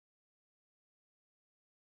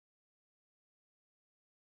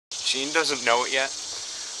Gene doesn't know it yet,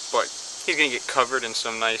 but he's gonna get covered in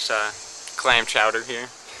some nice clam chowder here.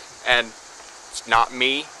 And it's not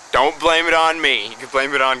me. Don't blame it on me. You can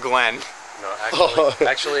blame it on Glenn. No,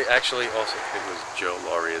 actually, also it was Joe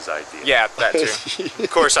Lauria's idea. Yeah, that too. Of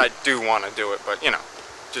course, I do want to do it, but you know,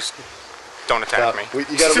 just don't attack me.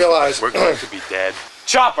 You gotta realize we're going to be dead.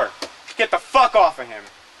 Chopper, get the fuck off of him.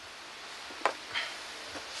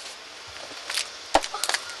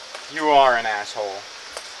 You are an asshole.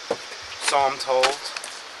 So I'm told.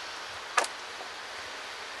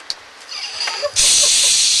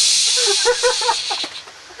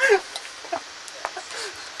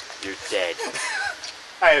 You're dead.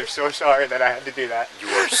 I am so sorry that I had to do that. You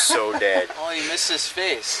are so dead. Oh, you missed his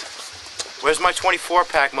face. Where's my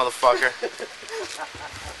 24-pack, motherfucker?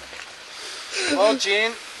 Well,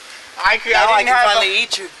 Gene, I can finally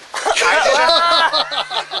eat you.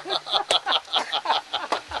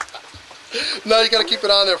 No, you gotta keep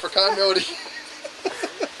it on there for continuity.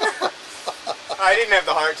 I didn't have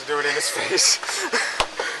the heart to do it in his face.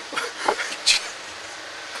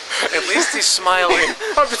 At least he's smiling.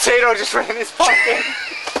 A potato just ran in his pocket.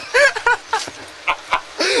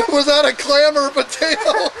 Was that a clam or a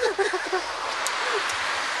potato?